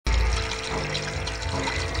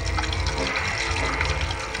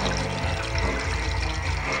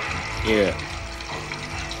Yeah.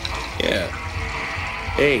 Yeah.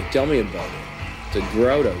 Hey, tell me about it. It's a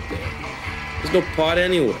drought out there. There's no pot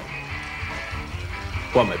anywhere.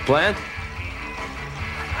 What, my plant?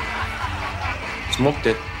 Smoked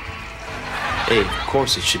it. Hey, of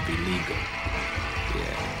course it should be legal.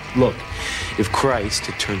 Yeah. Look, if Christ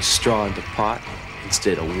had turned straw into pot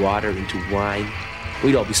instead of water into wine,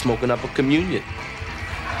 we'd all be smoking up a communion.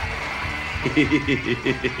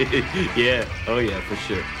 Yeah, oh yeah, for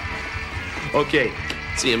sure. Okay,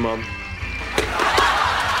 see you, Mom.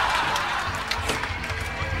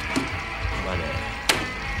 Money.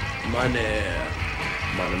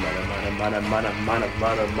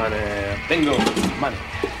 Money. Bingo. Money.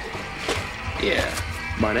 Yeah.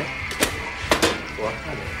 Money. For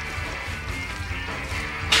honey.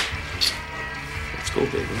 Let's go,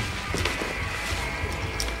 baby.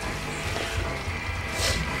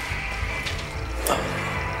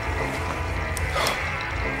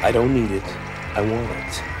 I don't need it. I want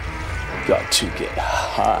it. Got to get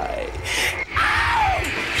high.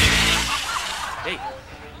 Hey.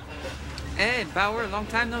 Hey, Bauer, long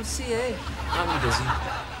time no see, eh? I'm busy.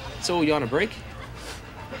 So, you on a break?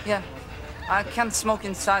 Yeah. I can't smoke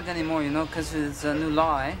inside anymore, you know, because it's a new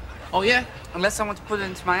law, eh? Oh, yeah? Unless I want to put it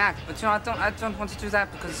into my act. But, you know, I don't want to do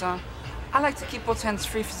that because I like to keep both hands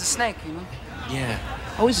free for the snake, you know? Yeah.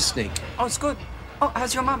 How is the snake? Oh, it's good. Oh,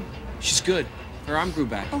 how's your mom? She's good. Her arm grew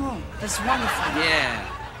back. Oh, that's wonderful. Yeah,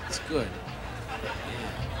 it's good.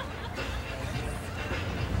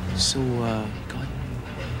 Yeah. So, God,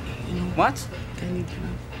 you know... What? Gunny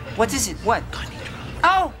What is it? What? Gunny drum.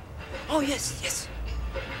 Oh! Oh, yes. Yes,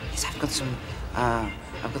 I've got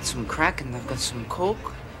some crack and I've got some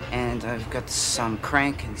coke and I've got some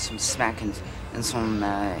crank and some smack and some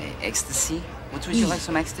ecstasy. What would you like,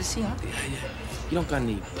 some ecstasy, huh? Yeah. You don't got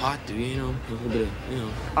any pot, do you? You know, a little bit of,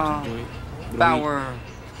 some joint. Bauer,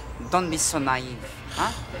 don't be so naive,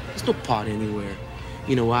 huh? There's no pot anywhere.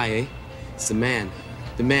 You know why, eh? It's the man.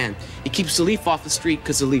 The man. He keeps the leaf off the street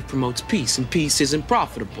because the leaf promotes peace, and peace isn't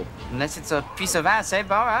profitable. Unless it's a piece of ass, eh,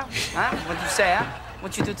 Bauer? Huh? What do you say, huh?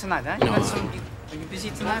 What you do tonight, huh? No, Are you busy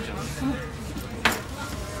tonight?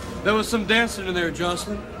 There was some dancing in there,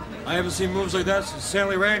 Jocelyn. I haven't seen moves like that since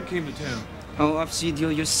Sally Rand came to town. Oh,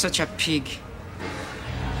 Obsidio, you're such a pig.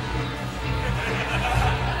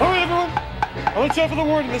 All right, everyone. I'll let you out for the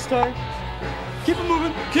warning this time. Keep it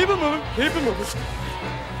moving. Keep it moving. Keep it moving.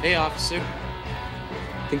 Hey, officer.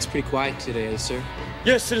 Things pretty quiet today, sir.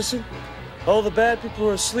 Yes, citizen. All the bad people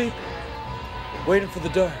are asleep, waiting for the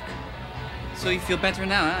dark. So you feel better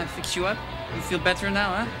now, huh? I fix you up? You feel better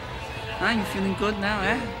now, huh? Huh? You feeling good now,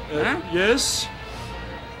 eh? Huh? Yes.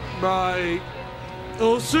 My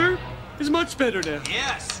ulcer is much better now.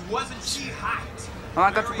 Yes, wasn't she hot? Oh,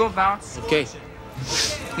 I got to go, Bauer. Okay.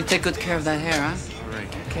 You take good care of that hair, huh? All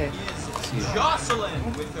right. Okay.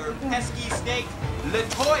 Jocelyn with her pesky snake,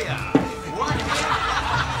 Latoya.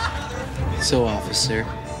 So, officer,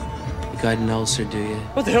 you got an ulcer, do you?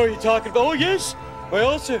 What the hell are you talking about? Oh, yes. My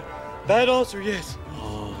ulcer. Bad ulcer, yes.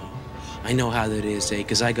 Oh, I know how that is, eh?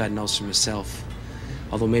 Because I got an ulcer myself.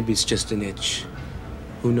 Although maybe it's just an itch.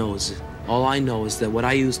 Who knows? All I know is that what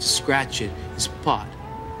I use to scratch it is pot.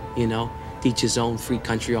 You know, each his own, free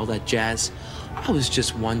country, all that jazz. I was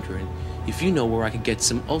just wondering if you know where I could get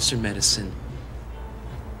some ulcer medicine.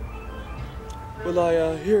 Well,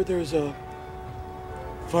 I hear there's a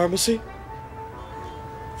pharmacy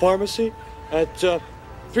at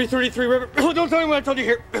 333 River. Oh, don't tell me what I told you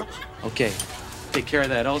here. Okay, take care of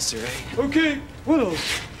that ulcer, eh? Okay, what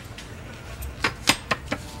else?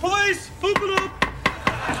 Police, open up!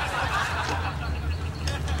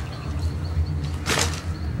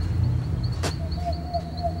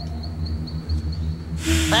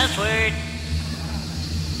 Password.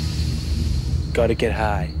 Gotta get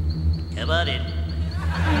high. Come on in.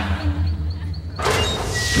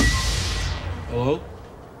 Hello?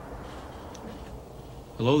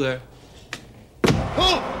 Hello there.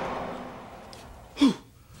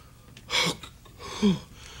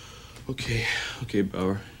 Okay,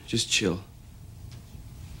 Bauer. Just chill.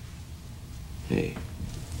 Hey.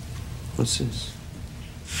 What's this?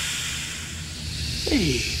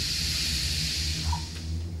 Hey.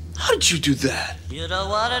 How did you do that? You don't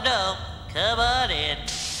want to know. Come on in.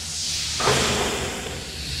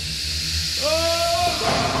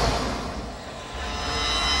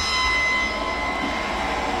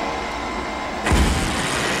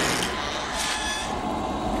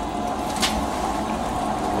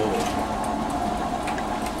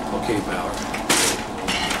 Okay, Bauer.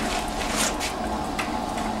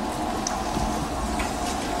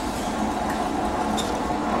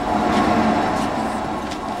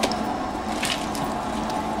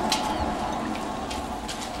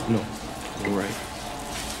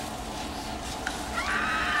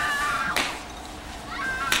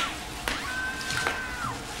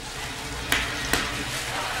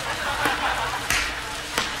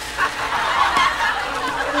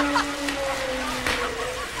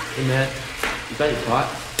 man. You got your pot?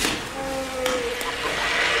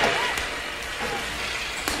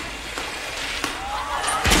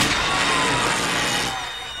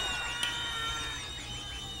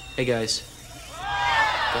 Hey guys.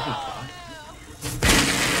 Got any pot?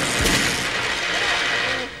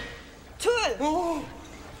 둘,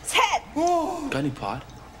 셋. Got any pot?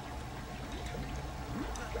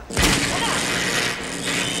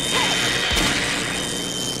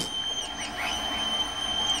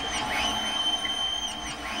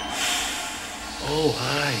 Oh,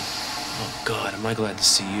 hi. Oh, God, am I glad to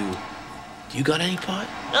see you. You got any pot?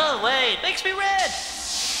 Oh, wait, makes me red.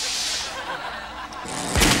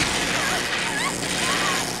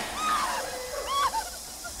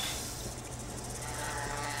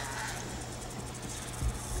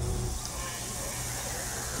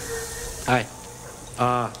 Hi.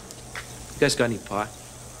 You guys got any pot?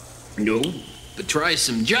 No, but try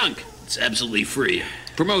some junk. It's absolutely free.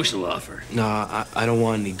 Promotional offer. No, I don't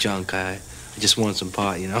want any junk. I just want some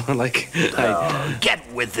pot, you know? Like, Oh,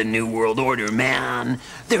 get with the New World Order, man.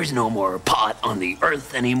 There's no more pot on the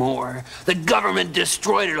Earth anymore. The government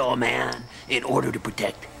destroyed it all, man, in order to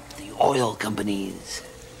protect the oil companies.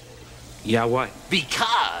 Yeah, why?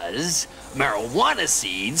 Because marijuana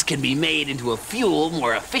seeds can be made into a fuel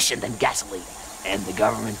more efficient than gasoline. And the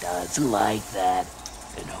government doesn't like that.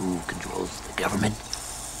 And who controls the government?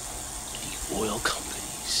 The oil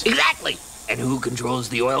companies. Exactly! And who controls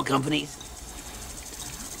the oil companies?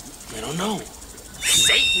 I don't know.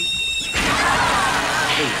 Satan!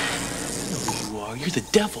 Hey, I know who you are. You're the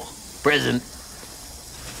devil. President,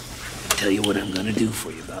 I'll tell you what I'm gonna do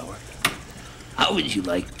for you, Bauer. How would you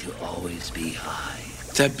like to always be high?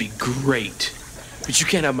 That'd be great. But you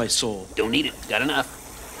can't have my soul. Don't need it. Got enough.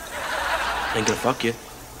 I ain't gonna fuck you.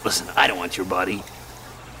 Listen, I don't want your body.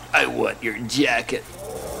 I want your jacket.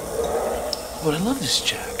 But I love this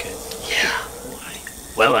jacket. Yeah. Why?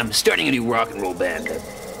 Well, I'm starting a new rock and roll band.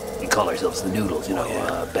 We call ourselves the Noodles, you know,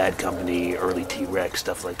 Bad Company, early T-Rex,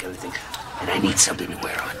 stuff like everything. And I need something to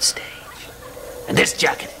wear on stage. And this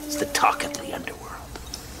jacket is the talk of the underworld.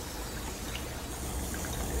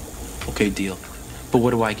 Okay, deal. But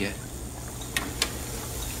what do I get?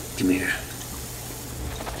 Come here.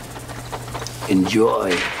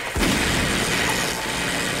 Enjoy.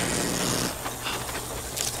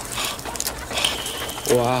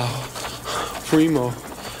 Wow. Primo.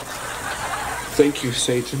 Thank you,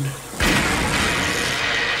 Satan.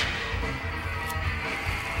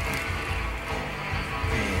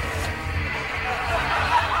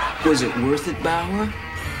 Was it worth it, Bauer?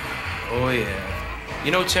 Oh, yeah.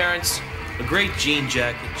 You know, Terrence, a great jean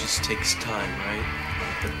jacket just takes time, right?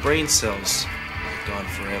 But brain cells are gone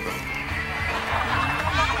forever.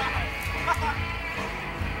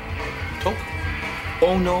 Dope?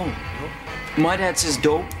 Oh, no. My dad says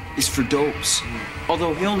dope is for dopes.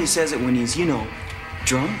 Although he only says it when he's, you know,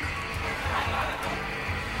 drunk.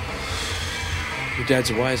 Your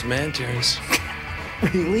dad's a wise man, Terrence.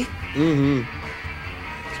 Really? Mm-hmm.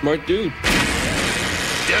 Smart dude.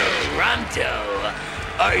 Toronto,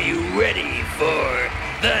 are you ready for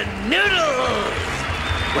the Noodles?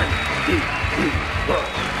 1, 2, 3,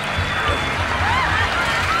 4.